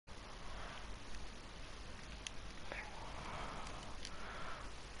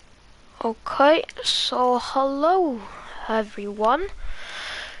Okay, so hello everyone.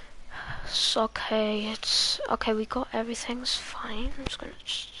 So it's okay, we got everything's fine. I'm just gonna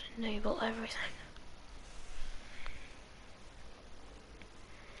enable everything.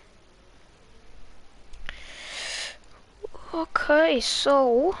 Okay,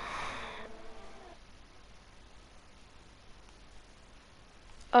 so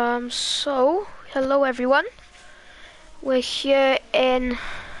hello everyone. We're here in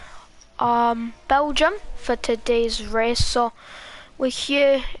Belgium for today's race. So we're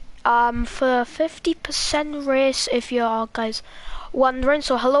here for 50% race if you are guys wondering.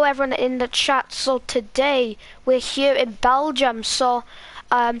 So hello everyone in the chat. So today we're here in Belgium. So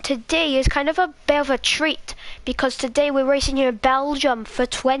today is kind of a bit of a treat because today we're racing here in Belgium for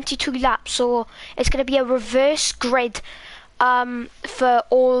 22 laps. So it's going to be a reverse grid for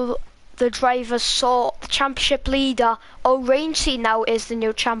all the drivers. So the championship leader, Orangey now is the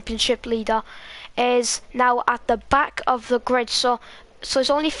new championship leader, is now at the back of the grid. So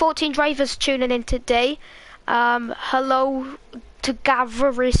it's only 14 drivers tuning in today. Hello to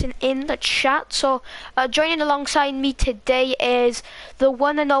Gavra racing in the chat. So joining alongside me today is the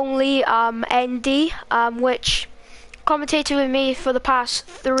one and only ND, which commentated with me for the past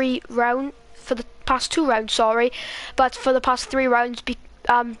past 2 rounds, sorry, but for the past 3 rounds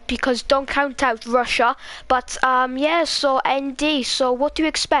because don't count out Russia. But yeah, so ND, so what do you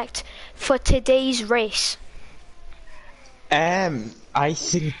expect for today's race? I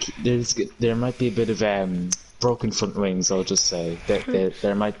think there might be a bit of broken front wings. I'll just say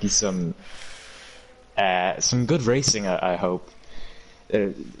there might be some good racing. I hope.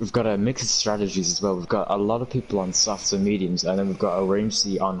 We've got a mix of strategies as well. We've got a lot of people on softs and mediums, and then we've got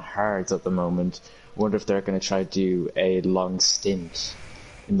Orangey on hards at the moment. Wonder if they're going to try to do a long stint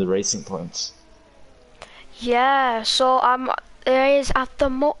in the racing points. Yeah, so there is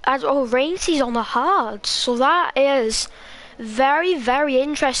Orangey's on the hards, so that is very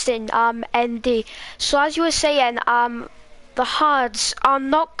interesting, ND. So as you were saying, the hards are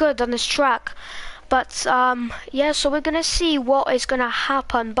not good on this track, but yeah, so we're gonna see what is gonna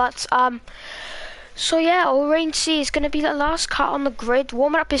happen. But so yeah, Orangey is gonna be the last car on the grid,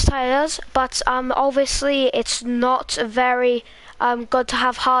 warming up his tires. But obviously it's not very good to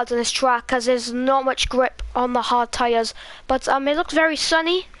have hards on this track, as there's not much grip on the hard tires. But it looks very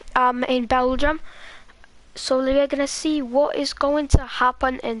sunny in Belgium. So we're gonna see what is going to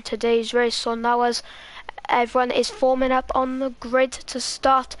happen in today's race. So now as everyone is forming up on the grid to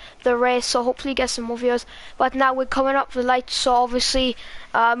start the race, so hopefully get some more viewers. But now we're coming up with lights, so obviously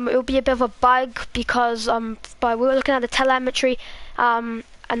it'll be a bit of a bug because but we're looking at the telemetry,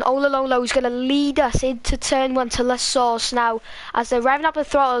 and Olololo is going to lead us into turn 1 to La Source now as they're revving up the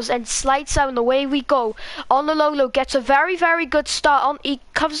throttles and slides down. The way we go. Olololo gets a very good start on. He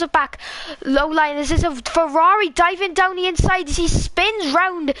covers the back low line. This is a Ferrari diving down the inside as he spins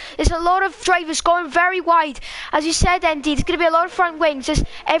round. There's a lot of drivers going very wide. As you said, ND, there's going to be a lot of front wings as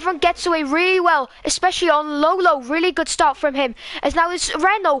everyone gets away really well, especially on Lolo. Really good start from him. As now it's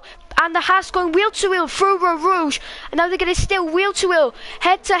Renault and the Haas going wheel to wheel through Rouge, and now they're going to still wheel to wheel,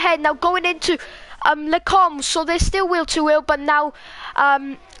 head to head. Now going into Lecom, so they're still wheel to wheel, but now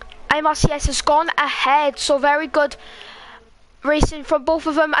MRCS has gone ahead. So very good racing from both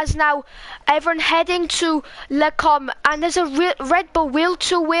of them, as now everyone heading to Lecom, and there's a Red Bull wheel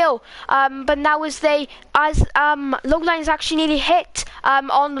to wheel, but now as Lowline's actually nearly hit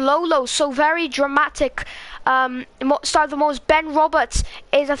on Lolo, so very dramatic start of the most. Ben Roberts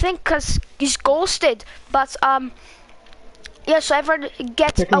is, I think, because he's ghosted, but yeah, so everyone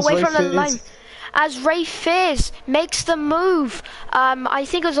gets away from the line as Ray Fizz makes the move. I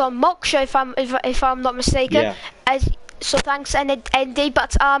think it was on Moksha, if I'm not mistaken. Yeah. So thanks ND,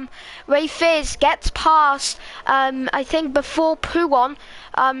 but Ray Fizz gets past I think before Puon,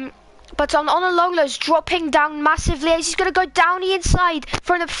 but on Ololo's dropping down massively as he's going to go down the inside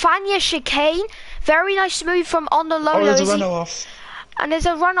for the Fania chicane. Very nice move from Ololo. Oh, there's a runoff. And there's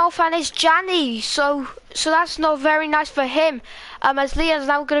a runoff, and it's Gianni, so that's not very nice for him, as Leon's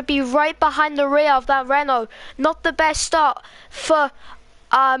now going to be right behind the rear of that Renault. Not the best start for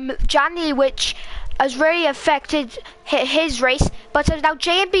Gianni, which has really affected his race. But now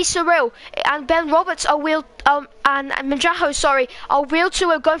JMB Cyril and Ben Roberts are and Manjaho, sorry, are wheel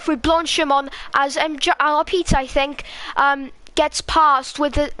to going through Blanchimont as Alpita, I think, gets past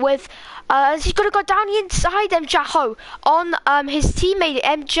as he's going to go down the inside Mjaho on his teammate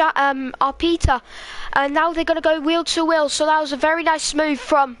Arpita, and now they're going to go wheel to wheel. So that was a very nice move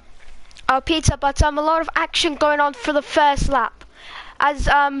from Arpita, but a lot of action going on for the first lap. as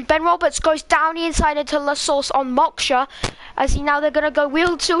Ben Roberts goes down the inside into La Source on Moksha. As they're gonna go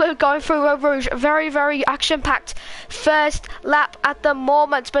wheel to it, going through Eau Rouge. Very, very action-packed first lap at the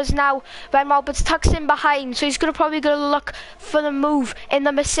moment. But now Ben Roberts tucks in behind, so he's probably gonna look for the move in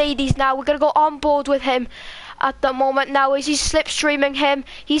the Mercedes. Now we're gonna go on board with him at the moment. Now as he's slipstreaming him,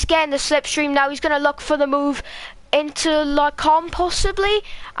 he's getting the slipstream. Now he's gonna look for the move into La Com possibly,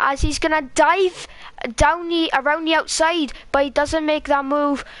 as he's gonna dive down around the outside, but he doesn't make that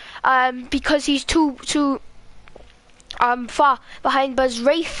move because he's too far behind. But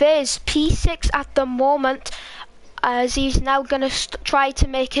Rafe is P6 at the moment, as he's now gonna try to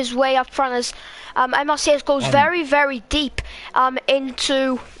make his way up front, as MRCS goes very, very deep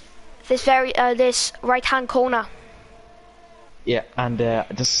into this this right hand corner. Yeah, and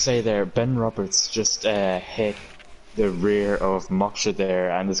just to say there, Ben Roberts just hit the rear of Moksha there,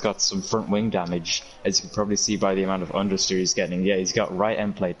 and has got some front wing damage, as you can probably see by the amount of understeer he's getting. Yeah, he's got right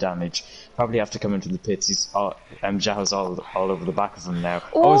end plate damage. Probably have to come into the pits. He's Mjaho's all over the back of him now.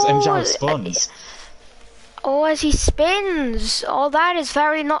 As Mjaho spins. As he spins. That is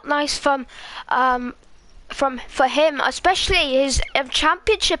very not nice for him, especially his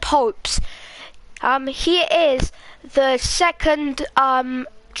championship hopes. He is the second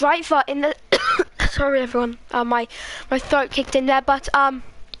driver in the sorry everyone, my throat kicked in there, but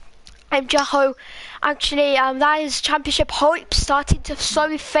Mjaho actually that is championship hope starting to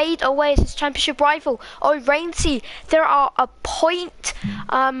slowly fade away as his championship rival Rainsy. There are a point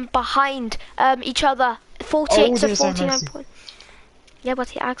behind each other, 48 to 49 points. Yeah, but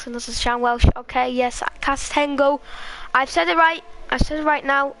the accent doesn't sound Welsh. Okay, yes, Castengo. I've said it right. I said it right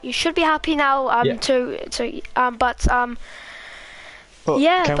now. You should be happy now. But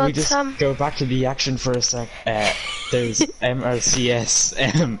yeah, can we just go back to the action for a sec? There's MRCS.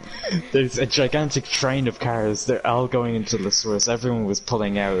 There's a gigantic train of cars. They're all going into the source. Everyone was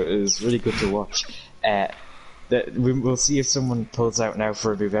pulling out. It was really good to watch. We'll see if someone pulls out now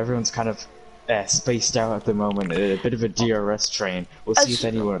for a move. Everyone's kind of spaced out at the moment. A bit of a DRS train. We'll see if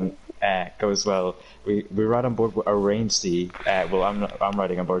anyone goes well. We're right on board with Arrange. Well, I'm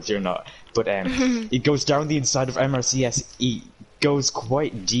riding on board. You're not. But he goes down the inside of MRCS. He goes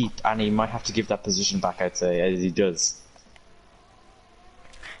quite deep, and he might have to give that position back, I'd say, as he does.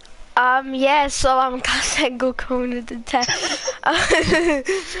 Yeah, so I'm Castengo going to the test.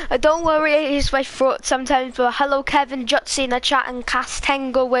 Don't worry, it is my throat sometimes, but hello Kevin Jutsi in the chat, and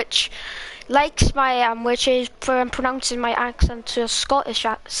Castengo, which likes my which is pronouncing my accent to a Scottish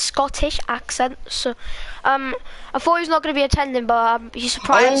accent. So I thought he was not going to be attending, but he's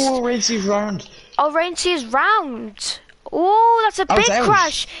surprised. Rainsey's round. Rainsey is round. Oh, that's a big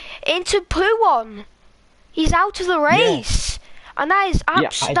crash into Puon. He's out of the race. And that is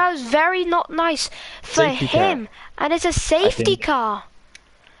that is very not nice for him. And it's a safety car.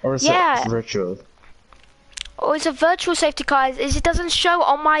 Or is it virtual? Oh, it's a virtual safety car. It doesn't show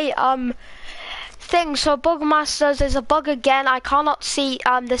on my thing. So Bugmasters, there's a bug again. I cannot see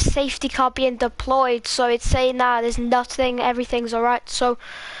the safety car being deployed. So it's saying that there's nothing, everything's alright. So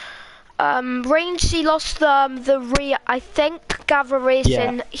Rangy lost the rear. I think Gavra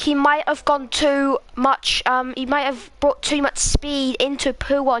Racing, he might have gone too much, he might have brought too much speed into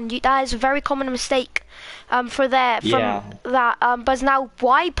Puon. That is a very common mistake but now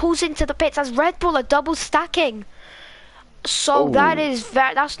Y pulls into the pits as Red Bull are double stacking. So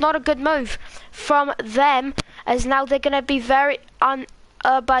that's not a good move from them, as now they're going to be very but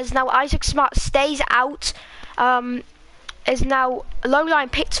as now Isaac Smart stays out. Is now low line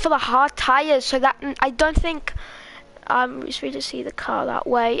picked for the hard tires, so that I don't think it's weird to see the car that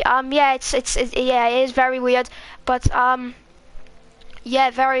way. It is very weird, but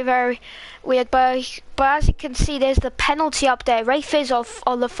very, very weird. But as you can see, there's the penalty up there. Rafe is off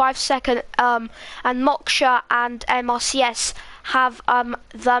on the 5 second, and Moksha and MRCS have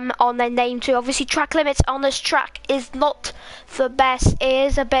them on their name too. Obviously, track limits on this track is not the best. It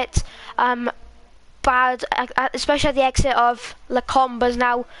is a bit bad, especially at the exit of La Combas.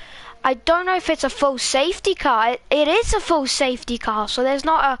 Now I don't know if it's a full safety car. It is a full safety car, so there's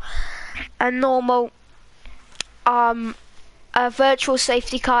not a normal a virtual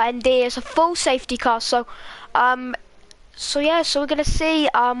safety car, and there is a full safety car. So we're gonna see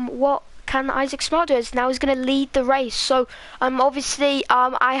what can Isaac Smart do. Now he's gonna lead the race. So obviously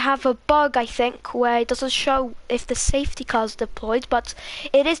I have a bug, I think, where it doesn't show if the safety car is deployed, but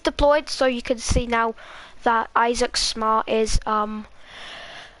it is deployed, so you can see now that Isaac Smart is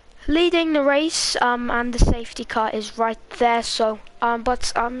leading the race, and the safety car is right there. So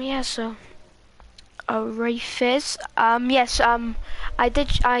Rafe is here's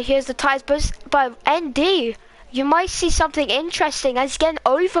the tires, but ND you might see something interesting as it's getting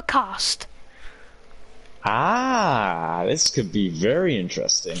overcast. Ah, this could be very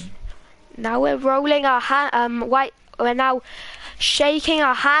interesting. Now we're rolling our we're now shaking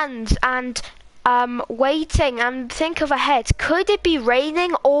our hands and waiting and think of ahead. Could it be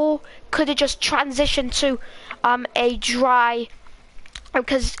raining or could it just transition to a dry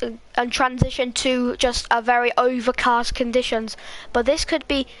because and transition to just a very overcast conditions? But this could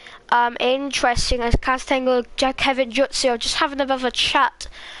be interesting as Castango, Jack, Kevin, Jutsu are just having a bit of a chat.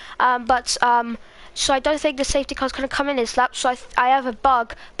 So I don't think the safety car's going to come in his lap. So I have a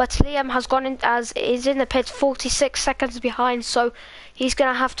bug, but Liam has gone in as is in the pit 46 seconds behind. So he's going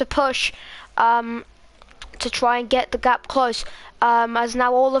to have to push to try and get the gap close. As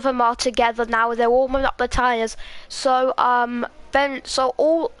now all of them are together now, they're warming up the tires. So Ben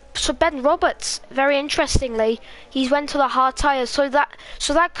Roberts, very interestingly, he's went to the hard tires. So that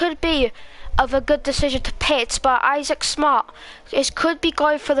could be of a good decision to pit, but Isaac Smart, it could be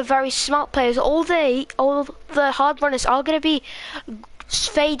going for the very smart players. All the hard runners are going to be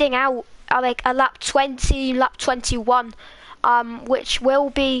fading out at like a lap 20, lap 21, which will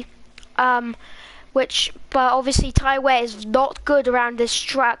be, but obviously tyre wear is not good around this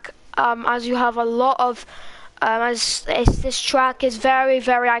track, as you have a lot of, this track is very,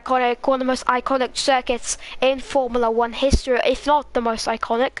 very iconic, one of the most iconic circuits in Formula 1 history, if not the most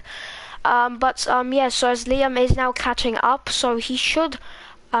iconic. Yeah, so as Liam is now catching up, so he should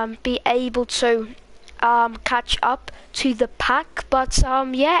be able to catch up to the pack. But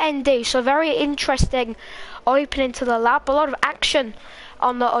yeah, indeed, so very interesting opening to the lap. A lot of action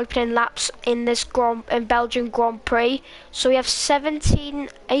on the opening laps in this Belgian Grand Prix. So we have 17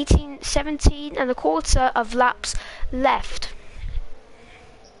 and a quarter of laps left.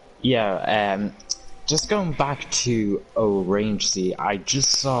 Yeah, just going back to O'Rangey, I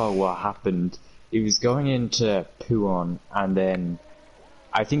just saw what happened. He was going into Puon, and then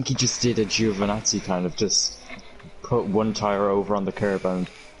I think he just did a Giovinazzi kind of just put one tire over on the curb and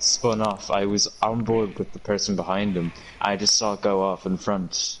spun off. I was on board with the person behind him. I just saw it go off in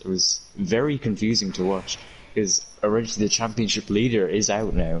front. It was very confusing to watch because originally the championship leader is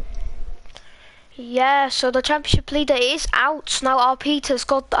out now. Yeah, so the championship leader is out now. Arpita's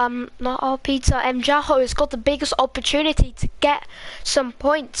got not Arpita, Mjaho has got the biggest opportunity to get some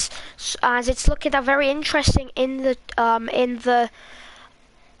points, as it's looking at very interesting in the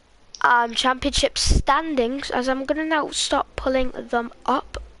championship standings. As I'm gonna now start pulling them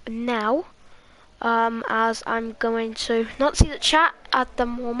up now, as I'm going to not see the chat at the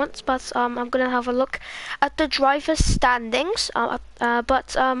moment, but I'm gonna have a look at the drivers' standings.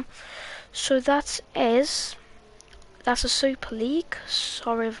 So that's a Super League.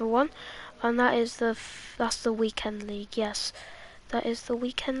 Sorry everyone, and that's the weekend league. Yes, that is the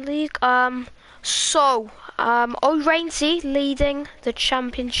weekend league. O'Rangey leading the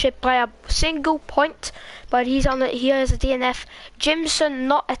championship by a single point, but he has a DNF. Jimson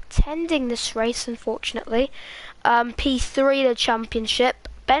not attending this race, unfortunately. P3 the championship.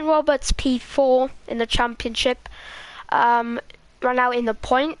 Ben Roberts P4 in the championship. Run out in the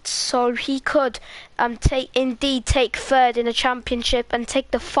points, so he could take third in the championship and take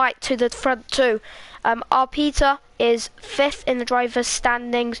the fight to the front too. Arpita is fifth in the drivers'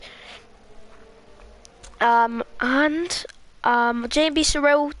 standings. JB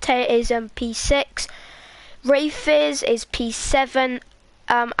Cyril is P6, Ray Fizz is P7,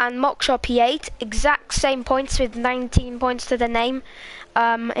 and Mokshaw P8, exact same points with 19 points to the name.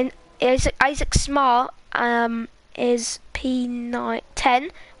 And Isaac Smart is P9,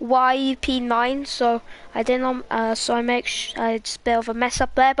 10, Y P9, so I didn't so I it's a bit of a mess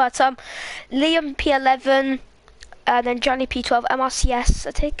up there, but Liam P11, and then Johnny P12, MRCS,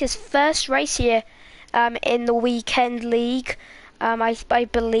 I think his first race here in the weekend league, I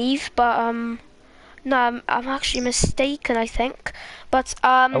believe, but no, I'm actually mistaken, I think, but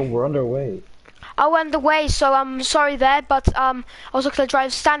Oh, we're underway. Oh, underway, so I'm sorry there, but I was looking at the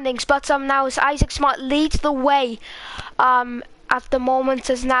drive standings, but now as Isaac Smart leads the way at the moment,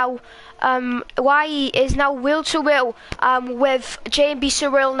 as now YE is now wheel to wheel with JB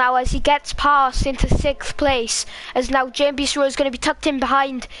Cyril now as he gets past into 6th place, as now JB Cyril is going to be tucked in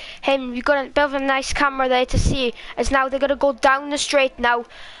behind him. You've got a bit of a nice camera there to see, as now they're going to go down the straight now,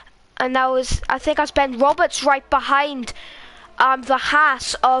 and now I think that's Ben Roberts right behind the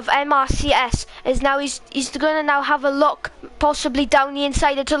Haas of MRCS, is now he's going to now have a look possibly down the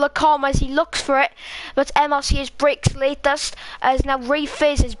inside into Lacombe as he looks for it, but MRCS breaks latest, as now Ray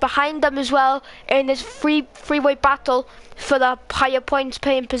Fizz is behind them as well in this freeway battle for the higher points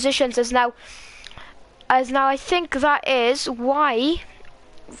paying positions, as now I think that is why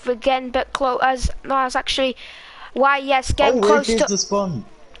again, but close as no, it's actually why yes, getting Oh, Ray close Fizz to the spawn.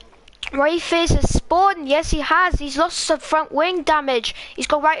 Ray Fizz has spawned. Yes, he has. He's lost some front wing damage. He's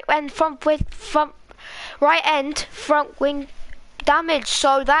got right end front wing damage,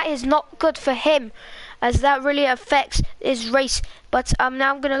 so that is not good for him, as that really affects his race. But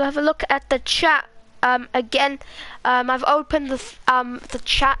now I'm gonna have a look at the chat. Again, I've opened the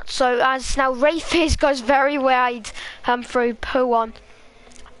chat, so as now Ray Fizz goes very wide through Puon.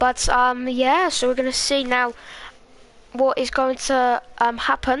 But yeah, so we're gonna see now what is going to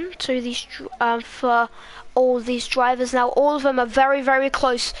happen to these for all these drivers. Now all of them are very, very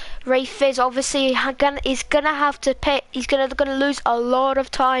close. Ray Fizz obviously is gonna have to pit. He's gonna lose a lot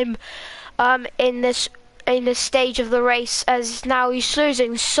of time in this stage of the race, as now he's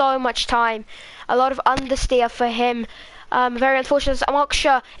losing so much time. A lot of understeer for him. Very unfortunate.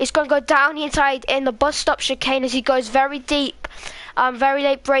 Moksha is going to go down the inside in the bus stop chicane as he goes very deep. Very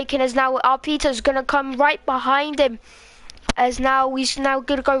late braking, as now our Peter's going to come right behind him. As now he's now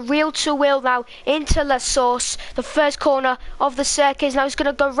going to go wheel to wheel now into La Source, the first corner of the circuit. Now he's going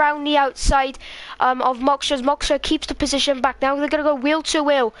to go round the outside of Moksha. Moksha keeps the position back. Now they're going to go wheel to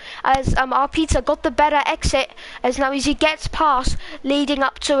wheel as our Peter got the better exit, as now as he gets past leading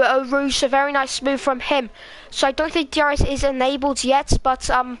up to a Rouge. A very nice move from him. So I don't think DRS is enabled yet, but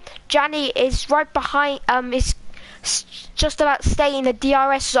Gianni is right behind, is just about to stay in the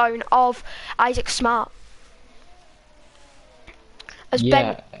DRS zone of Isaac Smart. As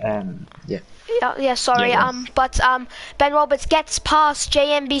Yeah, yeah. Yeah, sorry. Yeah, But Ben Roberts gets past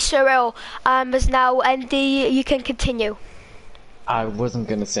JMB Cyril. As now, and you can continue. I wasn't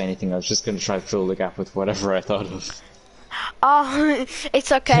going to say anything. I was just going to try to fill the gap with whatever I thought of. Oh,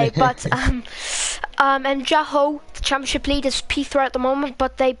 it's okay. But and Jaho, the championship lead, is P3 at the moment.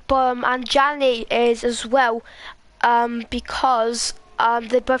 But and Jani is as well. Because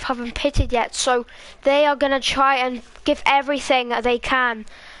they both haven't pitted yet, so they are gonna try and give everything they can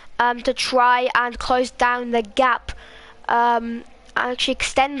to try and close down the gap, actually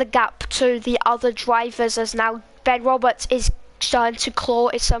extend the gap to the other drivers, as now Ben Roberts is starting to claw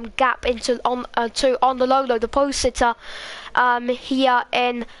some gap into on the Lolo, the pole sitter, here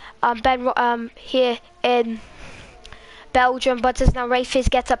in here in Belgium. But as now Ray Fizz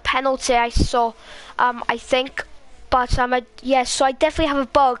gets a penalty, I saw, I think. But yes, so I definitely have a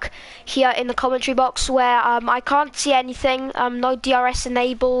bug here in the commentary box where I can't see anything. No DRS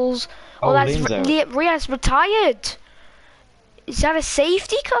enables. Oh, that's Liam's Ria's retired. Is that a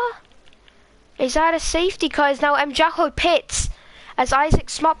safety car? Is that a safety car? Is now Jaho pits as Isaac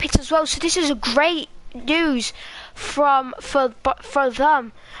Smart pits as well. So this is a great news for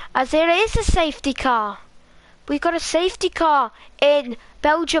them, as there is a safety car. We've got a safety car in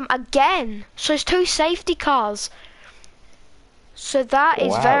Belgium again. So it's 2 safety cars. So that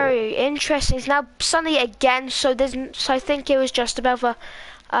is very interesting. It's now sunny again, so I think it was just about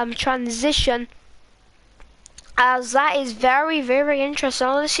a transition. As that is very, very interesting.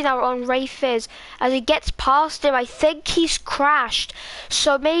 I want to see now on Ray Fizz as he gets past him. I think he's crashed.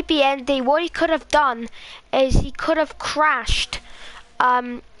 So maybe Andy, what he could have done is he could have crashed.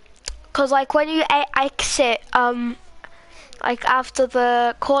 Cause like when you exit, like after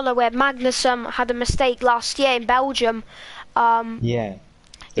the corner where Magnusson had a mistake last year in Belgium. Yeah,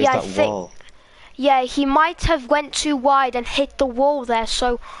 there's that wall. Yeah, he might have went too wide and hit the wall there,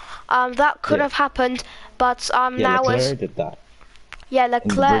 so that could have happened. But now Leclerc did that. Yeah, Leclerc.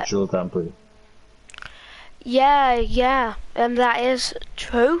 In the virtual Grand Prix. Yeah, and that is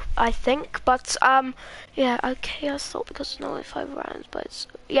true, I think. But yeah, okay, I thought because it's only 5 rounds, but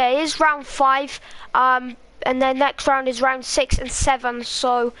yeah, it is round 5. And then next round is round 6 and 7.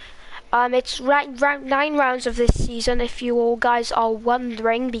 So. It's round 9 rounds of this season, if you all guys are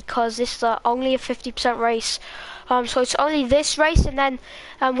wondering, because this is only a 50% race. So it's only this race, and then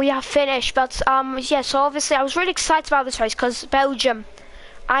we are finished. But yeah, so obviously I was really excited about this race because Belgium,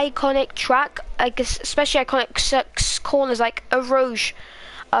 iconic track, I guess, especially iconic corners like Eau Rouge,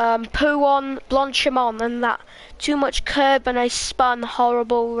 Pouon, Blanchimont, and that. Too much curb and I spun.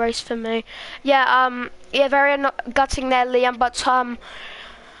 Horrible race for me. Yeah, yeah, very gutting there, Liam. But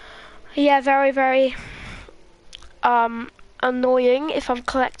yeah, very, very annoying, if I'm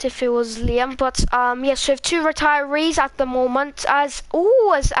correct, if it was Liam. But yes, we have 2 retirees at the moment, as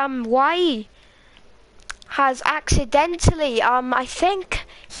Y has accidentally I think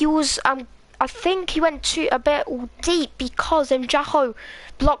he was I think he went too a bit deep because Jaho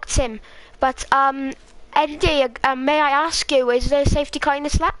blocked him. But Andy, may I ask you, is there a safety car in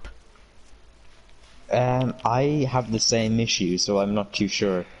this lap? I have the same issue, so I'm not too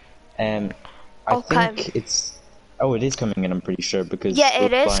sure. I Okay. think it's Oh, it is coming in, I'm pretty sure, because Yeah,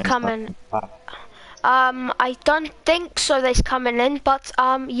 it is Lions back coming. in pack. I don't think so. They're coming in, but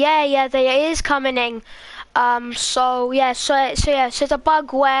yeah, they is coming in. So yeah, so it's a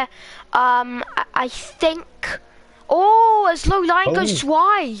bug where, I think. Oh, as low line Oh, goes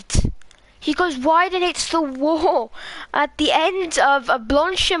wide. He goes wide and hits the wall at the end of a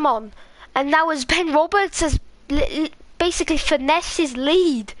Blanchimon, and now as Ben Roberts has basically finessed his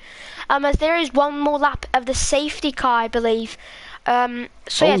lead. As there is one more lap of the safety car, I believe. So oh,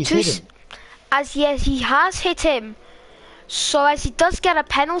 yeah, he's hit him. as yes, he has hit him. So as he does get a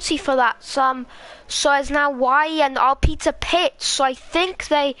penalty for that, so as now Y and RP to pit. So I think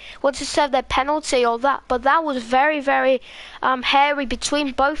they want to serve their penalty or that, but that was very hairy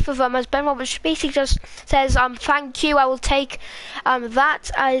between both of them. As Ben Roberts basically just says thank you, I will take that,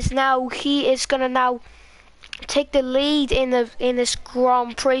 as now he is gonna now take the lead in this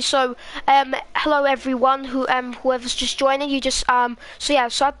Grand Prix. So hello everyone whoever's just joining. You just so yeah,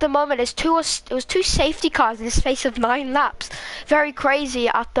 so at the moment it was two safety cars in the space of 9 laps. Very crazy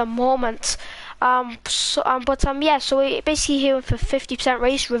at the moment. Yeah, so we're basically here for 50%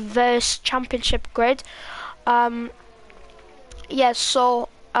 race reverse championship grid. Yeah, so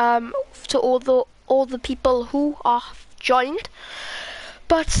to all the people who are joined.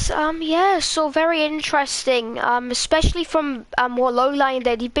 But yeah, so very interesting, especially from what Lowline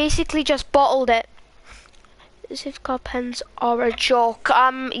did. He basically just bottled it. As if car pens are a joke.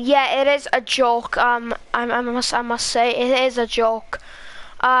 Yeah, it is a joke. I must say it is a joke.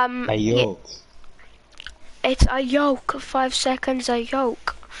 Yeah, Ayo. it's a yoke. 5 seconds a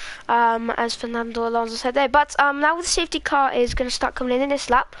yoke. As Fernando Alonso said there. But now the safety car is going to start coming in this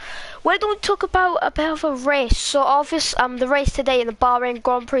lap. We're going to talk about a bit of a race. So obviously, the race today in the Bahrain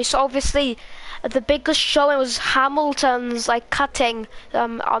Grand Prix. So obviously, the biggest showing was Hamilton's like cutting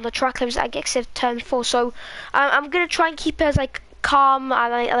on the track limits, I guess, at turn 4. So I'm going to try and keep it as like calm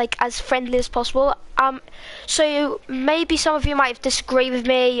and like as friendly as possible. So maybe some of you might disagree with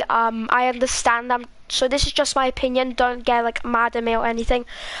me. I understand. So this is just my opinion. Don't get like mad at me or anything.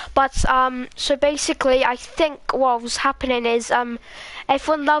 But so basically, I think what was happening is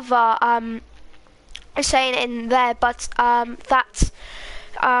F1 Lover is saying in there, but that.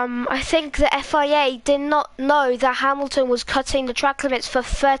 I think the FIA did not know that Hamilton was cutting the track limits for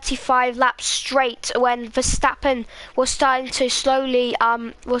 35 laps straight when Verstappen was starting to slowly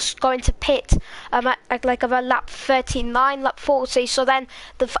was going to pit at like about lap 39, lap 40. So then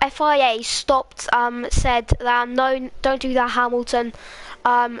the FIA stopped, said that no, don't do that, Hamilton,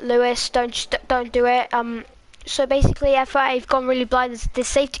 Lewis, don't do it. So basically, FIA have gone really blind. The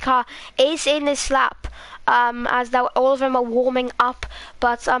safety car is in this lap. As though all of them are warming up,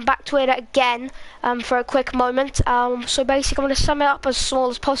 but back to it again for a quick moment. So basically, I'm going to sum it up as small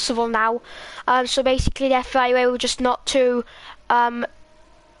as possible now. So basically, the FIA were just not to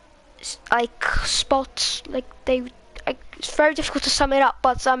like spot, like they. It's very difficult to sum it up,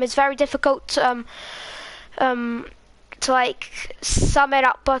 but it's very difficult to like sum it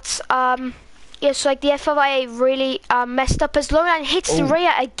up, but yeah, so like the FIA really messed up as Lowline hits the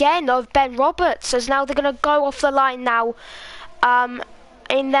rear again of Ben Roberts, as now they're gonna go off the line now.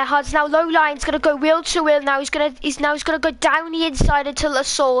 In their hearts now, Lowline's gonna go wheel to wheel. Now he's gonna go down the inside into the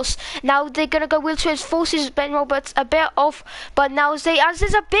source. Now they're gonna go wheel to wheel, forces Ben Roberts a bit off, but now as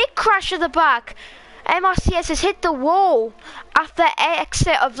there's a big crash at the back. MRCS has hit the wall at the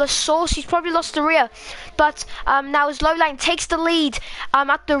exit of the source. He's probably lost the rear, but now as Lowline takes the lead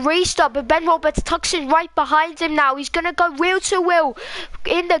at the restart, but Ben Roberts tucks in right behind him. Now he's gonna go wheel to wheel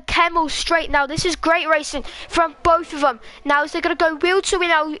in the Camel straight. Now this is great racing from both of them. Now as they're gonna go wheel to wheel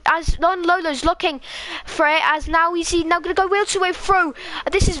now, as Lolo's looking for it, as now he's now gonna go wheel to wheel through.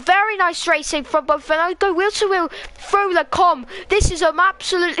 This is very nice racing from both of them. Now go wheel to wheel through the com. This is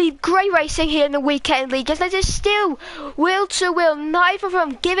absolutely great racing here in the weekend league, as there's still wheel to wheel, neither of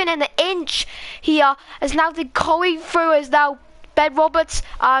them giving an inch here, as now they're going through, as now Ben Roberts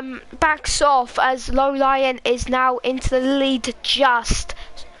backs off, as Low Lion is now into the lead just.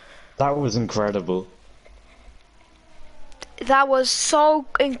 That was incredible. That was so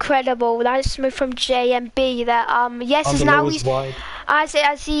incredible. Nice move from JMB there. Yes, On as the now lowest he's wide.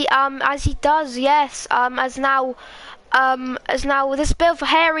 as he does, yes. As now this bit of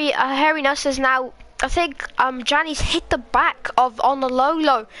hairiness is now, I think Johnny's hit the back of on the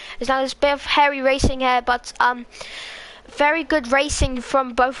low. There's now this bit of hairy racing here, but very good racing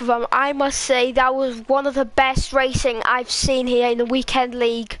from both of them. I must say that was one of the best racing I've seen here in the weekend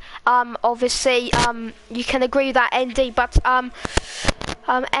league. Obviously, you can agree with that, ND, but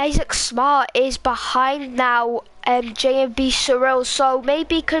Isaac Smart is behind now. JMB Cyril, so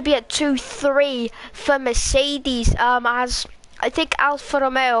maybe it could be a 2-3 for Mercedes. As I think Alfa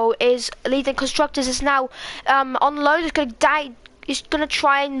Romeo is leading constructors is now on low. Is going to die. He's going to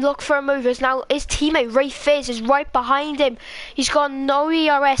try and look for a move. As now his teammate Ray Fizz is right behind him. He's got no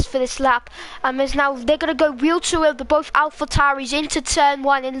ERS for this lap. As now they're going to go wheel to wheel. Both AlphaTauris into turn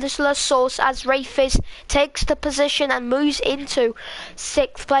 1 in this La Source as Ray Fizz takes the position and moves into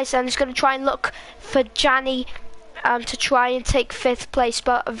 6th place. And he's going to try and look for Gianni to try and take 5th place,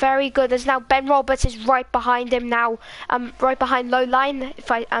 but very good. As now Ben Roberts is right behind him now, right behind Lowline.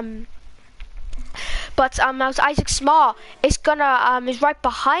 But now Isaac Smart is gonna is right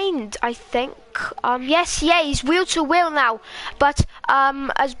behind, I think. Yes, yeah, he's wheel to wheel now. But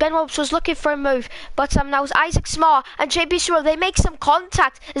as Ben Roberts was looking for a move, but now it's Isaac Smart and JB Cyril. They make some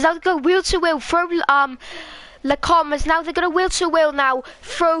contact. As now they go wheel to wheel through Lacombe. As now they're gonna wheel to wheel now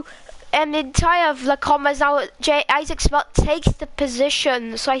through. And the entire of Lacombe as now Isaac Smart takes the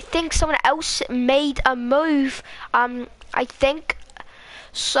position. So I think someone else made a move. I think.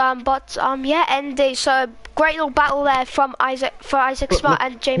 So, yeah, ending. So great little battle there from Isaac Smart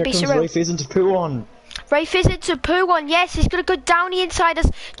and JB Cyril. Ray Fizz into P1. Ray Fizz into P1. Yes, he's gonna go down the inside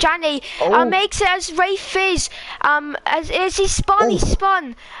as Gianni makes it as Ray Fizz. As he spun, he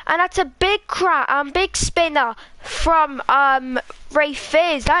spun, and that's a big big spinner from Ray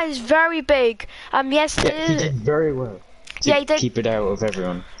Fizz. That is very big. Yes, yeah, he did very well. Yeah, he did. Keep it out of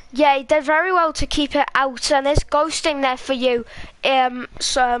everyone. Yeah, he did very well to keep it out, and there's ghosting there for you.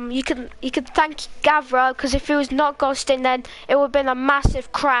 So you can thank Gavra, because if he was not ghosting, then it would have been a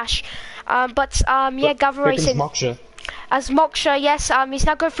massive crash. Yeah, Gavra Racing. As Moksha, yes, he's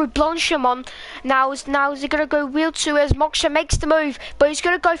now going through Blanchimont. Now he's gonna go wheel to as Moksha makes the move, but he's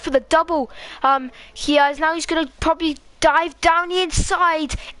gonna go for the double. He's gonna probably dive down the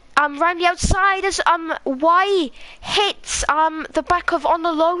inside. Round the outside as Y hits the back of on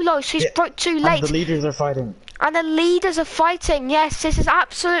the low, so he's broke too late. And the leaders are fighting. Yes, this is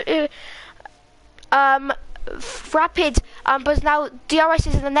absolutely rapid. But now DRS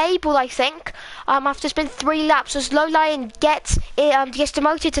is enabled, I think. After it's been 3 laps, as Low Lion gets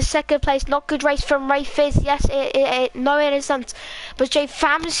demoted to 2nd place. Not good race from Ray Fizz. Yes, no, it isn't. But Jay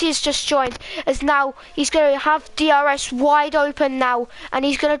Fantasy has just joined. As now he's going to have DRS wide open now, and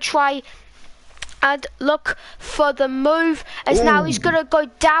he's going to try and look for the move. As now he's going to go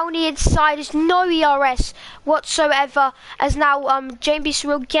down the inside. There's no ERS whatsoever. As now JB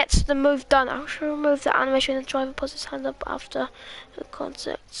Cyril gets the move done. I'll remove the animation and the driver puts his hand up after the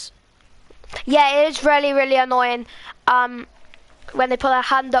contacts. Yeah, it is really, really annoying when they put their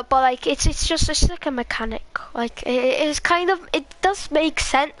hand up, but like it's like a mechanic. Like it does make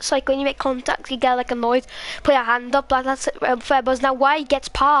sense. Like when you make contact, you get like annoyed, put your hand up. Like that's fair. But now why he gets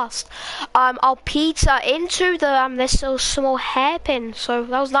past, I'll pizza into the this little small hairpin. So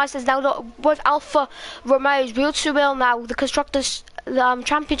that was nice. There's now both Alfa Romeo's wheel to wheel now. The constructors,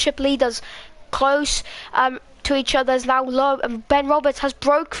 championship leaders, close to each other. Is now low, and Ben Roberts has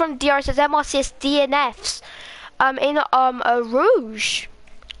broke from DRS's MRCS DNFs. In a Rouge.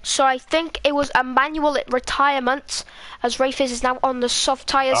 So I think it was a manual retirement, as Ray Fizz is now on the soft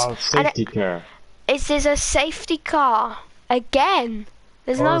tyres. Oh, safety car. Is this a safety car? Again?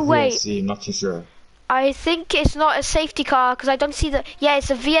 There's no way. VSC, not too sure. I think it's not a safety car, because I don't see the... Yeah,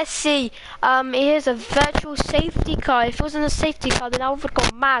 it's a VSC. It is a virtual safety car. If it wasn't a safety car, then I would have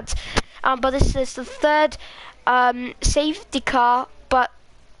gone mad. But this is the 3rd safety car,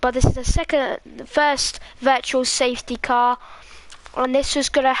 but this is the first virtual safety car, and this is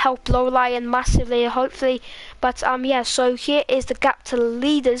going to help Low Lion massively, hopefully. But yeah, so here is the gap to the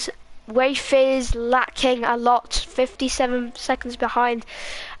leaders. Ray Fizz lacking a lot, 57 seconds behind.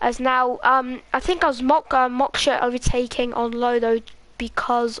 As now, I think I was Moksha overtaking on low though,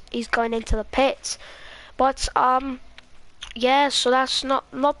 because he's going into the pits. But yeah, so that's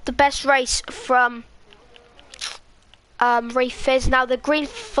not the best race from Ray Fizz. Now the green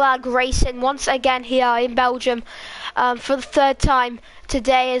flag racing once again here in Belgium for the 3rd time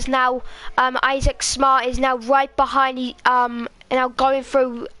today. Is now Isaac Smart is now right behind now going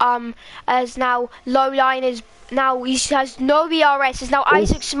through as now Low Line is now he has no ERS. Is now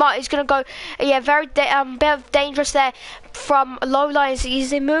Isaac Smart is gonna go very bit of dangerous there from Low Line.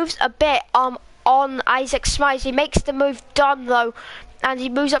 He moves a bit on Isaac Smart. He makes the move done though, and he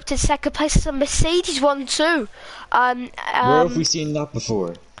moves up to 2nd place. It's a Mercedes one too. Where have we seen that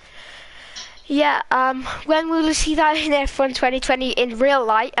before? Yeah, when will we see that in F1 2020 in real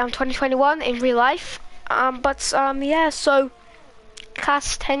life? 2021 in real life. Yeah, so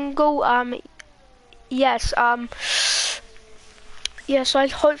Castengo, yes, Yeah, so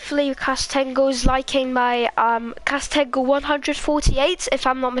hopefully Castengo's liking my Castengo 148, if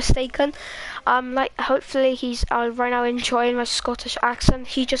I'm not mistaken. Like hopefully he's right now enjoying my Scottish accent.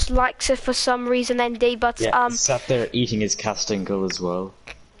 He just likes it for some reason, ND. But Yeah, sat there eating his casting gull as well.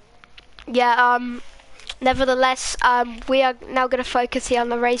 yeah, nevertheless, we are now going to focus here on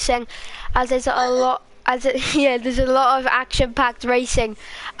the racing, as there's a lot. Yeah, there's a lot of action-packed racing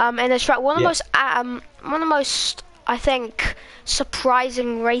in this track. One of the most, I think,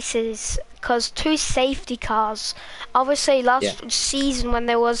 surprising races, because two safety cars. Obviously, last season when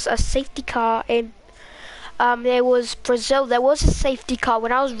there was a safety car in, there was Brazil. There was a safety car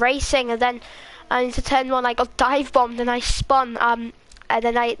when I was racing, and then into turn one, I got dive bombed and I spun. And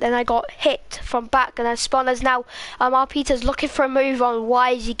then I got hit from back and I spun. As now R. Peter's looking for a move on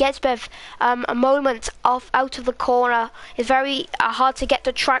Wise. He gets a bit of a moment off out of the corner. It's very hard to get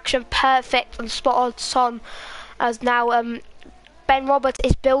the traction perfect and spot on. As now Ben Roberts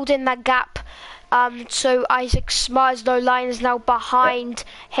is building that gap. So Isaac Smart's low line is now behind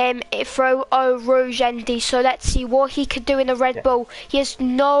him through Rouge ND. So let's see what he could do in the Red Bull. He has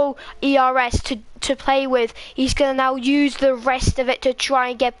no ERS to play with. He's going to now use the rest of it to try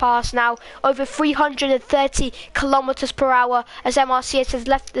and get past now. Over 330 kilometers per hour as MRCS has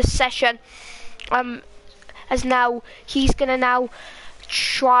left the session. As now he's going to now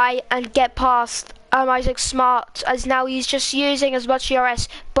try and get past Isaac Smart, as now he's just using as much ERS.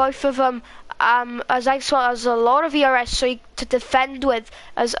 Both of them, as Isaac Smart has a lot of ERS to defend with,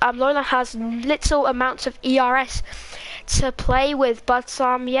 as Lola has little amounts of ERS to play with. But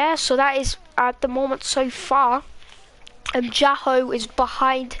yeah, so that is at the moment so far. Jaho is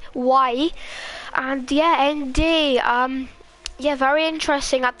behind Y, and yeah, ND. Yeah, very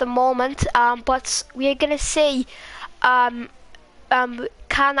interesting at the moment. But we're gonna see.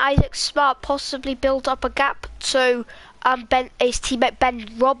 Can Isaac Smart possibly build up a gap to his teammate Ben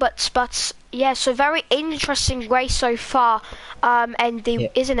Roberts? But yeah, so very interesting race so far,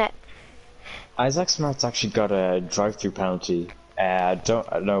 isn't it? Isaac Smart's actually got a drive-through penalty. I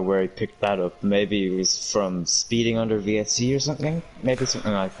don't know where he picked that up. Maybe it was from speeding under VSC or something. Maybe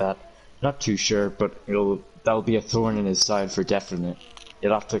something like that. Not too sure, but that'll be a thorn in his side for definite.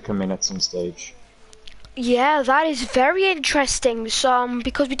 He'll have to come in at some stage. Yeah, that is very interesting. So,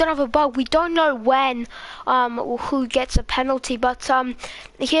 because we don't have a bug, we don't know when, who gets a penalty. But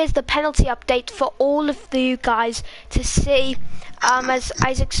here's the penalty update for all of you guys to see. As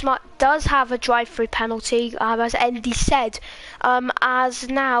Isaac Smart does have a drive-through penalty, as Andy said. As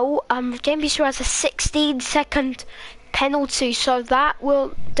now, Jamie Stewart has a 16-second penalty, so that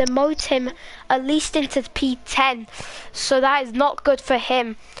will demote him at least into P10. So that is not good for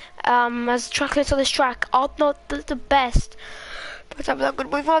him. As the track limits on this track are not the best. But I'm not going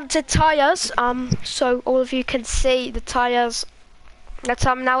to move on to tyres. So all of you can see the tyres. That's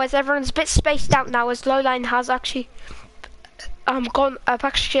now as everyone's a bit spaced out now, as Lowline has actually gone up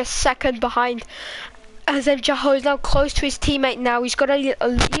actually a second behind. As then Jaho is now close to his teammate now. He's got a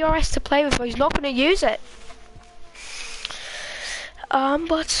ERS to play with, but he's not going to use it.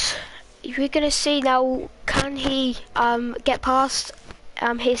 But we're going to see now, can he get past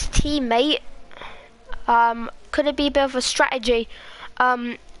his teammate? Could it be a bit of a strategy?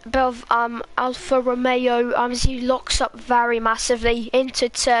 A bit of Alfa Romeo as he locks up very massively into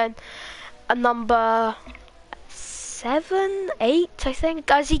turn number 7, 8, I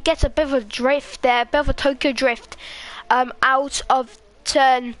think, as he gets a bit of a drift there, a bit of a Tokyo drift out of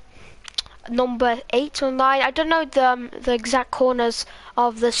turn number 8 or 9. I don't know the exact corners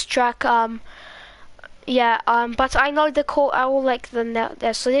of this track. Yeah, but I know the call. I will like the net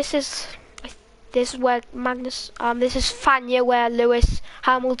there. So this is where Magnus. This is Fania, where Lewis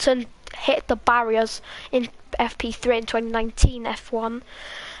Hamilton hit the barriers in FP3 in 2019 F1.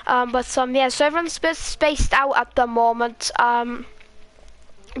 But yeah, so everyone's a bit spaced out at the moment.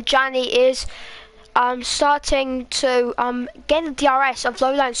 Gianni is starting to get the DRS of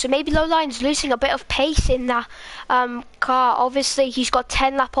Lowline, so maybe Lowline's losing a bit of pace in that car. Obviously he's got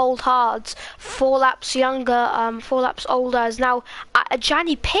 10 lap old hards, 4 laps younger, 4 laps older. As now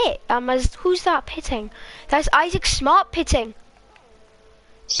Gianni pit, as who's that pitting? That's Isaac Smart pitting.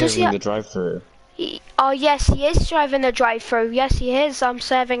 Serving the drive-through. Oh yes, he is driving the drive-through. Yes, he is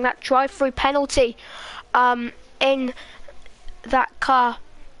serving that drive-through penalty in that car.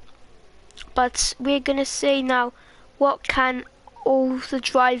 But we're gonna see now what can all the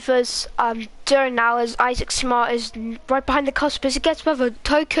drivers do now, as Isaac Smart is right behind the cusp as he gets above a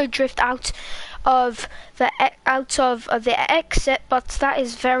Tokyo drift out of the exit. But that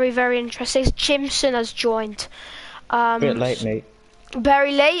is very, very interesting. Jimson has joined. Bit late, mate.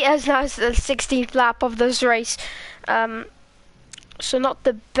 Very late, as now it's the 16th lap of this race. so not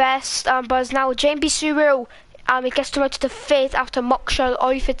the best. But it's now JB Suru. It gets promoted to 5th after Moksha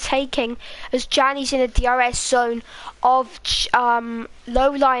overtaking as Gianni's in the DRS zone of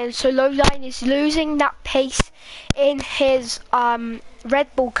Low Lion. So Low Lion is losing that pace in his Red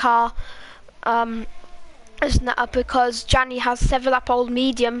Bull car. Because Gianni has 7-lap old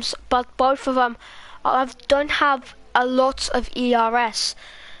mediums, but both of them don't have a lot of ERS.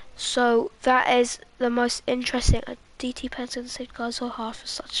 So that is the most interesting. DT Penson saved cars so hard for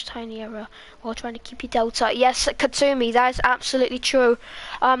such tiny error while trying to keep your delta. Yes, Katsumi, that is absolutely true.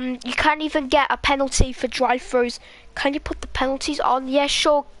 You can't even get a penalty for drive-throughs. Can you put the penalties on? Yeah,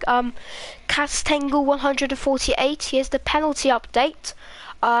 sure. Castangle 148. Here's the penalty update.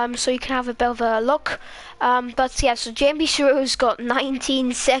 So you can have a bit of a look. But yeah, so JMB Suru's got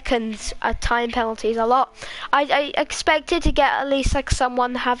 19 seconds at time penalties, a lot. I expected to get at least like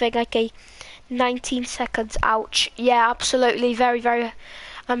someone having like a 19 seconds, ouch. Yeah, absolutely, very, very.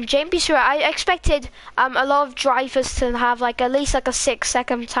 JMB Suru, I expected a lot of drivers to have like at least like a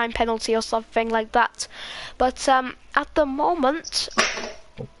 6-second time penalty or something like that. But at the moment,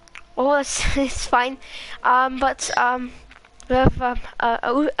 oh, it's fine. We have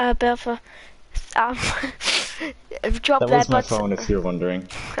a bit of a drop That there, was my but phone, if you're wondering.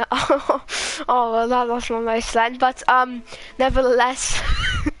 oh, well, that was not nice then. But nevertheless,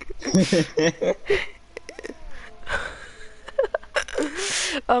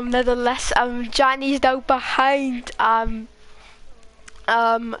 Johnny's now behind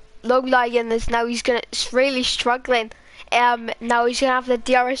Low Lion is now he's really struggling. Now he's gonna have the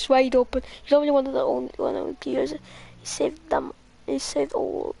DRS wide open. He's only one of the gears. He saved them. He saved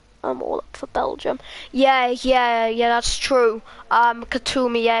all up for Belgium. Yeah, that's true.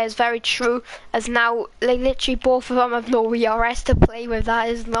 Katumi, yeah, is very true. As now, like literally both of them have no ERS to play with. That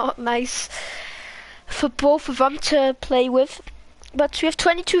is not nice for both of them to play with. But we have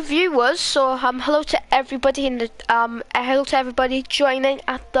 22 viewers, so hello to everybody in the hello to everybody joining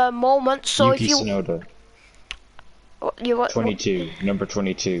at the moment. So Yuki if you Tsunoda. what 22, number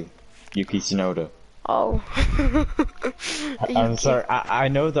 22, Yuki Tsunoda. Oh. I'm sorry. I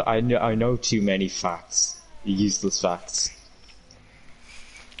know that I know too many facts, useless facts.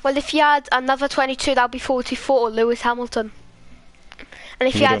 Well, if you had another 22, that'd be 44, Lewis Hamilton. And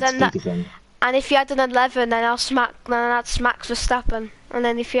if you had if you had an 11, then that's Max Verstappen. And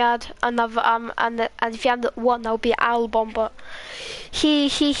then if you had another and if you had 1, that would be Albon. But he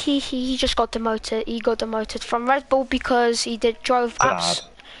just got demoted. He got demoted from Red Bull because he drove.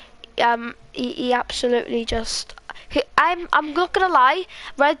 He absolutely just. I'm not gonna lie.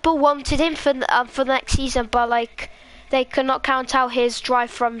 Red Bull wanted him for the next season, but like they could not count out his drive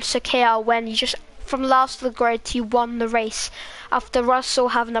from Sakea when he just from last of the grid he won the race after Russell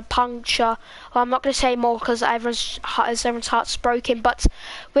having a puncture. Well, I'm not gonna say more because everyone's heart's broken. But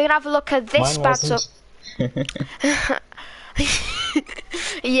we're gonna have a look at this battle.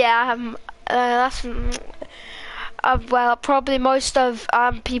 Yeah, that's. Well, probably most of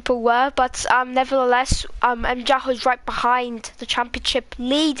people were, but nevertheless, Mjaho's right behind the championship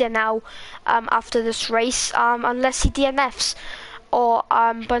leader now after this race, unless he DNFs.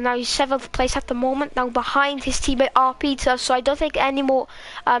 But now he's 7th place at the moment, now behind his teammate R. Peter. So I don't think any more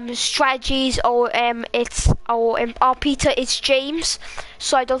strategies or R. Peter. It's James,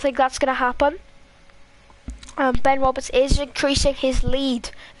 so I don't think that's gonna happen. Ben Roberts is increasing his lead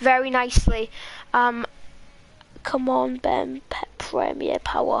very nicely. Come on, Ben, Premier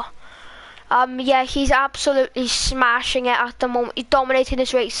Power. Yeah, he's absolutely smashing it at the moment. He's dominating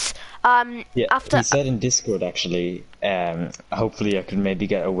this race. Yeah, he said in Discord actually, hopefully I can maybe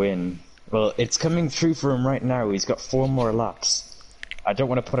get a win. Well, it's coming through for him right now. He's got 4 more laps. I don't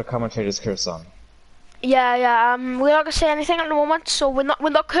want to put a commentator's curse on. Yeah. We're not gonna say anything at the moment, so we're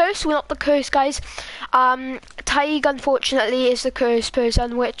not cursed. We're not the cursed guys. Taig, unfortunately, is the cursed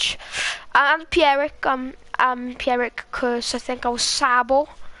person, which and Pierrick curse. I think I was Sabo.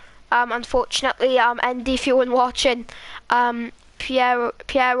 Unfortunately, Andy, if you weren't watching,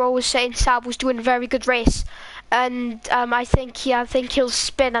 Piero was saying Sab was doing a very good race, and I think he'll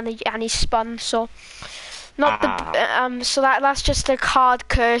spin, and he spun. So not the so that's just a card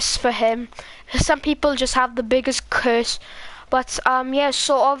curse for him. Some people just have the biggest curse, but yeah.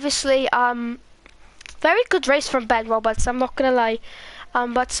 So obviously, very good race from Ben Roberts. I'm not gonna lie.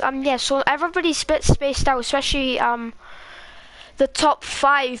 Yeah. So everybody's a bit spaced out, especially the top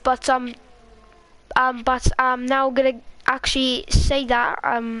 5. But now gonna actually say that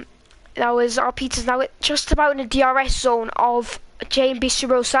now is our Peter's now just about in the DRS zone of JMB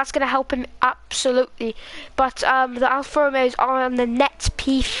Suro, so that's gonna help him absolutely. But the Alfa Romeos are on the net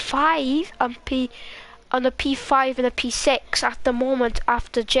P5 P on a P5 and a P6 at the moment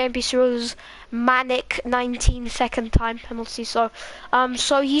after JMB Cyril's manic 19-second time penalty. So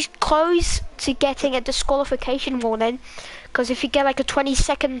he's close to getting a disqualification warning, because if you get like a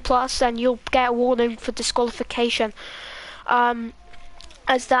 20-second plus, then you'll get a warning for disqualification.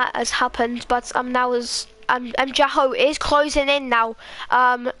 As that has happened, but now as Jaho is closing in now.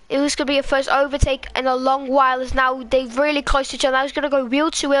 It was going to be a first overtake in a long while, as now they're really close to each other. Now he's going to go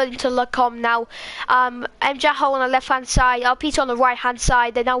wheel to wheel into Lacombe now. Jaho on the left hand side, Alpita on the right hand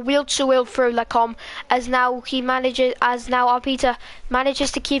side. They're now wheel to wheel through Lacombe, as now Alpita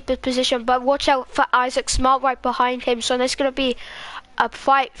manages to keep his position, but watch out for Isaac Smart right behind him. So there's going to be a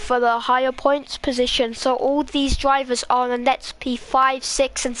fight for the higher points position. So all these drivers are on the net P5,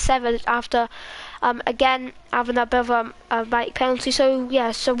 6 and 7 after again having a bit of a bike penalty. So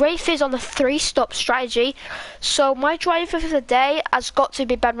yeah, so Rafe is on the 3-stop strategy. So my driver for the day has got to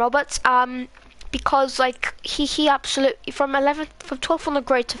be Ben Roberts, because like he absolutely from 12th on the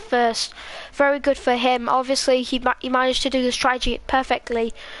grid to 1st, very good for him. Obviously he managed to do the strategy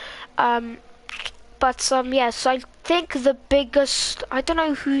perfectly. But yeah, so I think the biggest, I don't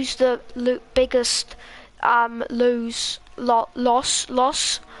know who's the biggest loss.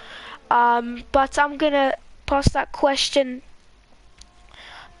 But I'm gonna pass that question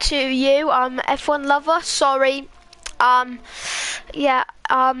to you, F1 lover. Sorry. Yeah.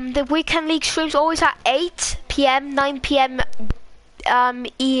 The weekend league streams always at 8 p.m., 9 p.m.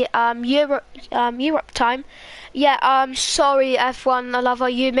 Europe time. Yeah. Sorry, F1 lover.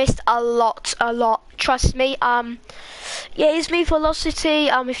 You missed a lot. Trust me. Yeah, it's me, Velocity.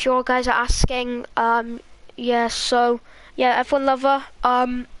 If you all guys are asking. Yeah. So yeah, F1 lover.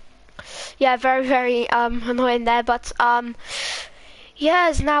 Yeah, very annoying there, but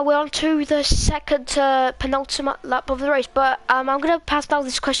yes, now we're on to the second penultimate lap of the race. But I'm gonna pass now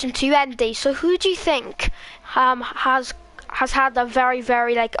this question to you, Andy. So who do you think has had a very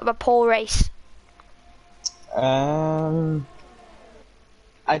like a poor race? I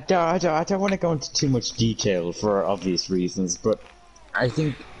don't want to go into too much detail for obvious reasons, but I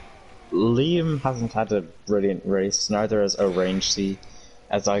think Liam hasn't had a brilliant race, neither has Orangey,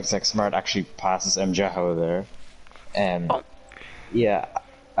 as Isaac Smart actually passes Jaho there. Yeah,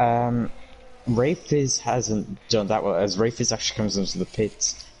 Rafe hasn't done that well, as Rafe actually comes into the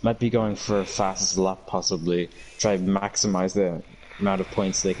pits, might be going for a fastest lap possibly, try to maximise the amount of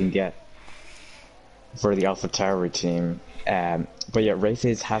points they can get for the AlphaTauri team. But yeah,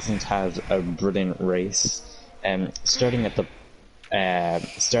 Rafe hasn't had a brilliant race. Starting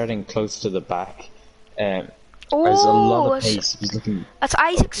close to the back. There's a lot of pace. He's looking. That's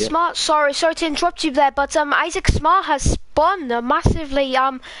Isaac Smart. Sorry to interrupt you there, but Isaac Smart has spun massively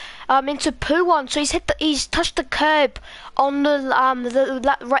into P1, so he's touched the curb on the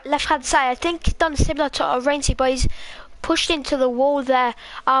left hand side. I think he's done similar to Renzi, but he's pushed into the wall there.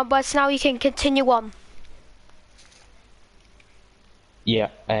 But now he can continue on. Yeah,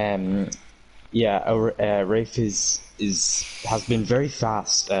 Rafe has been very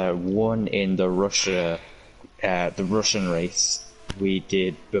fast. Won in the Russian race we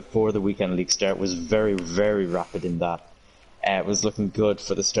did before the weekend league start, was very rapid in that. It was looking good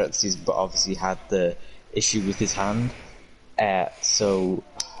for the start of the season, but obviously had the issue with his hand. So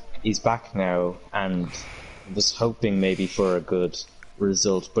he's back now, and was hoping maybe for a good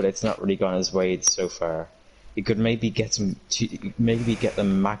result, but it's not really gone his way so far. He could maybe get the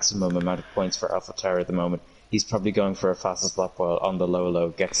maximum amount of points for AlphaTauri at the moment. He's probably going for a fastest lap while on the low,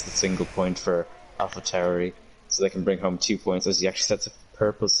 gets the single point for AlphaTauri, so they can bring home 2 points, as he actually sets a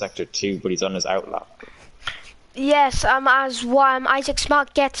purple sector 2, but he's on his outlap. Yes, as Isaac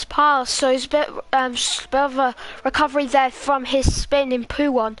Smart gets past, so it's a bit of a recovery there from his spin in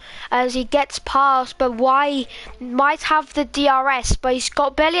P1 as he gets past, but why might have the DRS, but he's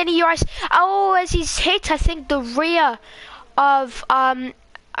got barely any DRS. Oh, as he's hit, I think the rear of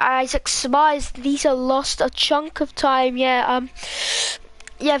Isaac Smart, these are lost a chunk of time. Yeah,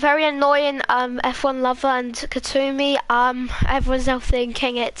 yeah, very annoying, F1 lover and Katumi. Everyone's now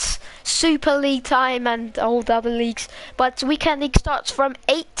thinking it's Super League time and all the other leagues, but Weekend League starts from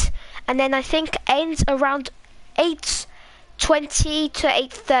 8 and then I think ends around 8:20 to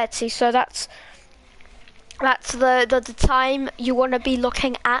 8:30. So that's the time you want to be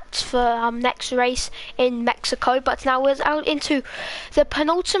looking at for next race in Mexico. But now we're out into the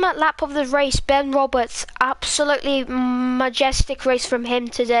penultimate lap of the race. Ben Roberts, absolutely majestic race from him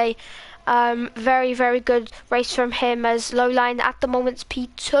today. Very good race from him, as Lowline at the moment's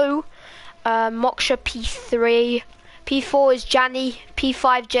P2, Moksha P3, P4 is Jani,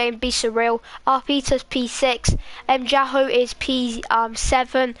 P5 JMB Cyril, Arpita's P6, Jaho is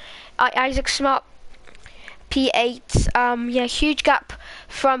P7, Isaac Smart P8. Yeah, huge gap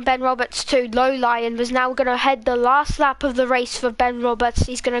from Ben Roberts to Low Lion. Was now going to head the last lap of the race for Ben Roberts.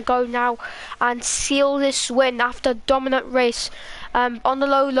 He's going to go now and seal this win after a dominant race. On the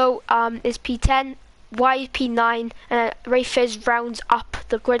low is P10. YP9 and Ray Fizz rounds up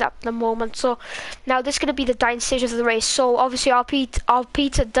the grid at the moment. So now this is going to be the dying stage of the race. So obviously our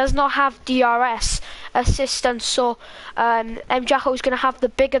Peter does not have DRS assistance, so Mjaho is going to have the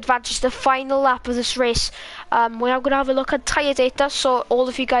big advantage the final lap of this race. We're now going to have a look at tyre data so all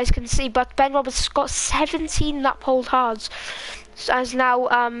of you guys can see, but Ben Roberts has got 17 lap hold hards. As now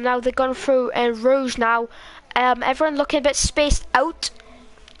they're going through Rouge now. Everyone looking a bit spaced out.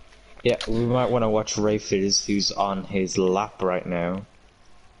 Yeah, we might want to watch Ray Fizz, who's on his lap right now.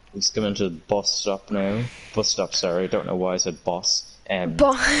 He's coming to the bus stop now. Bus stop, sorry, don't know why I said boss.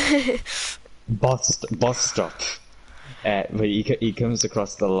 Bus stop. But he comes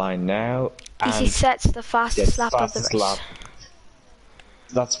across the line now. And he sets the fastest lap of the race.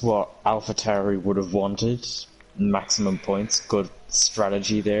 That's what AlphaTauri would have wanted. Maximum points, good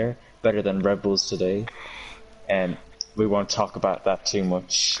strategy there. Better than Red Bulls today. And we won't talk about that too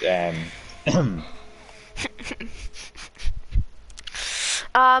much. Yeah, so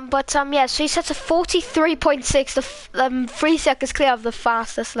he sets a 43.6, 3 seconds clear of the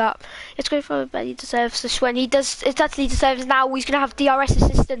fastest lap. It's good for him, he deserves this win. It actually deserves now. He's going to have DRS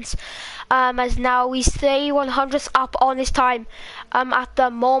assistance, as now he's 3/100th up on his time. At the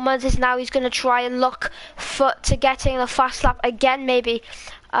moment, he's going to try and look to getting the fast lap again, maybe.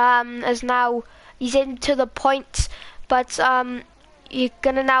 As now he's into the point. But you're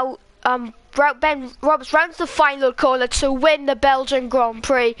gonna now Ben Roberts rounds the final corner to win the Belgian Grand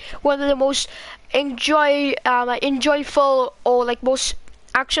Prix, one of the most enjoyable or like most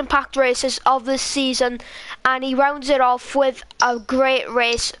action-packed races of the season, and he rounds it off with a great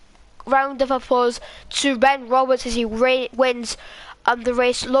race. Round of applause to Ben Roberts as he wins the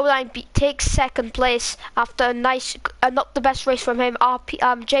race. Lowline takes second place after a nice, not the best race from him.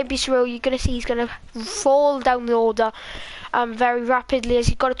 JB Cyril, you're going to see he's going to fall down the order very rapidly as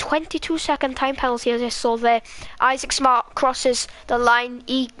he got a 22-second time penalty, as I saw there. Isaac Smart crosses the line.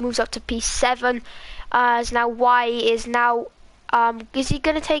 He moves up to P7. As now Y is now, is he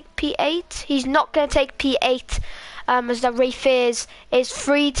going to take P8? He's not going to take P8 as the Ray Fizz is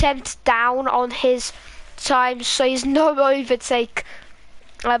 3/10 down on his time, so he's no overtake.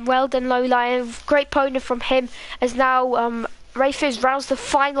 Well done, Low Lion. Great podium from him. As now Ray Fizz rounds the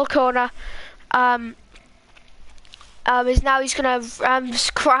final corner. Is now he's gonna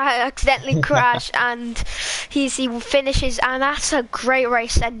accidentally crash, and he finishes, and that's a great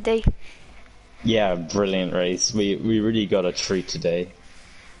race, Andy. Yeah, brilliant race. We really got a treat today.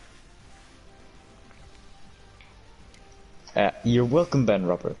 You're welcome, Ben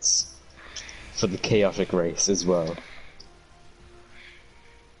Roberts, for the chaotic race as well.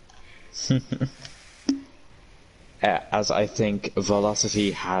 As I think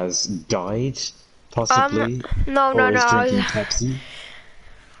Velocity has died, possibly. No. Is drinking Pepsi.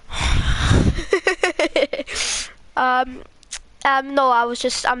 No, I was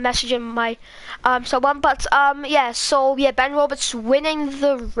just messaging my Ben Roberts winning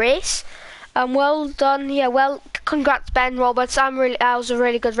the race. Well done. Yeah, well, congrats, Ben Roberts. That was a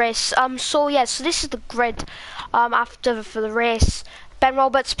really good race. So this is the grid for the race. Ben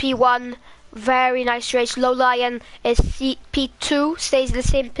Roberts P1, very nice race. Low Lion is P2, stays in the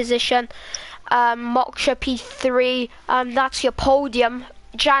same position. Moksha P3, that's your podium.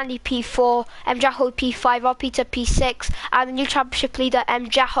 Jani P4, Mjaho P5, or Peter P6, and the new championship leader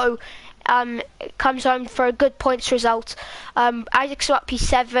Mjaho comes home for a good points result. Isaac Swat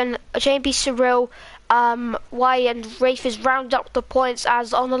P7, JB Cyril, Y and Rafe is round up the points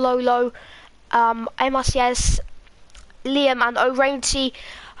as on the low. MRCS, Liam and O'Reilly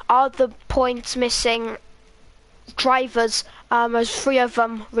are the points missing drivers, as 3 of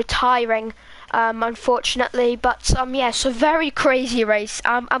them retiring. Unfortunately, but so very crazy race.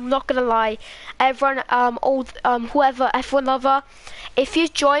 I'm not gonna lie, everyone, whoever F1 lover, if you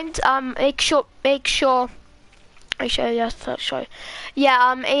joined, make sure. It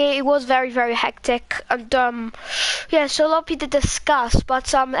was very hectic, and so a lot of people to discuss, but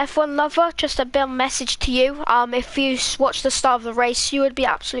F1 lover, just a bit of message to you. If you watched the start of the race, you would be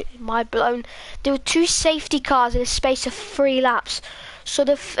absolutely mind blown. There were 2 safety cars in a space of 3 laps. So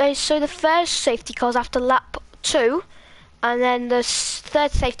the first safety car was after lap 2, and then the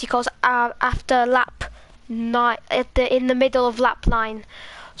third safety car was after lap 9, in the middle of lap 9.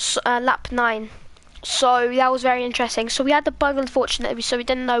 Lap 9. So that was very interesting. So we had the bug, unfortunately, so we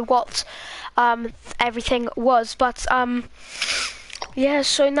didn't know what everything was. But Yeah,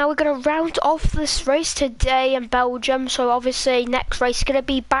 so now we're going to round off this race today in Belgium. So obviously next race is going to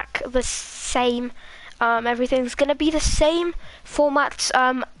be back the same. Everything's going to be the same format.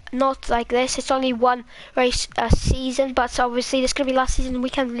 Not like this. It's only one race a season, but obviously this is going to be last season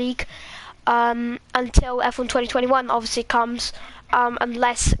weekend league until F1 2021 obviously comes,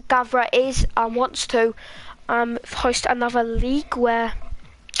 unless Gavra wants to host another league where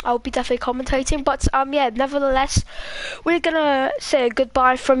I'll be definitely commentating. But yeah, nevertheless, we're gonna say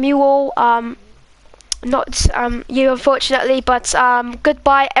goodbye from you all. Not you unfortunately, but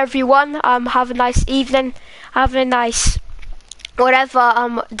goodbye everyone. Have a nice evening. Have a nice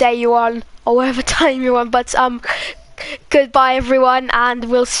whatever day you're on or whatever time you're on. But goodbye everyone, and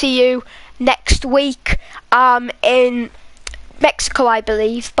we'll see you next week in Mexico, I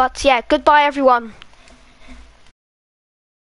believe. But yeah, goodbye everyone.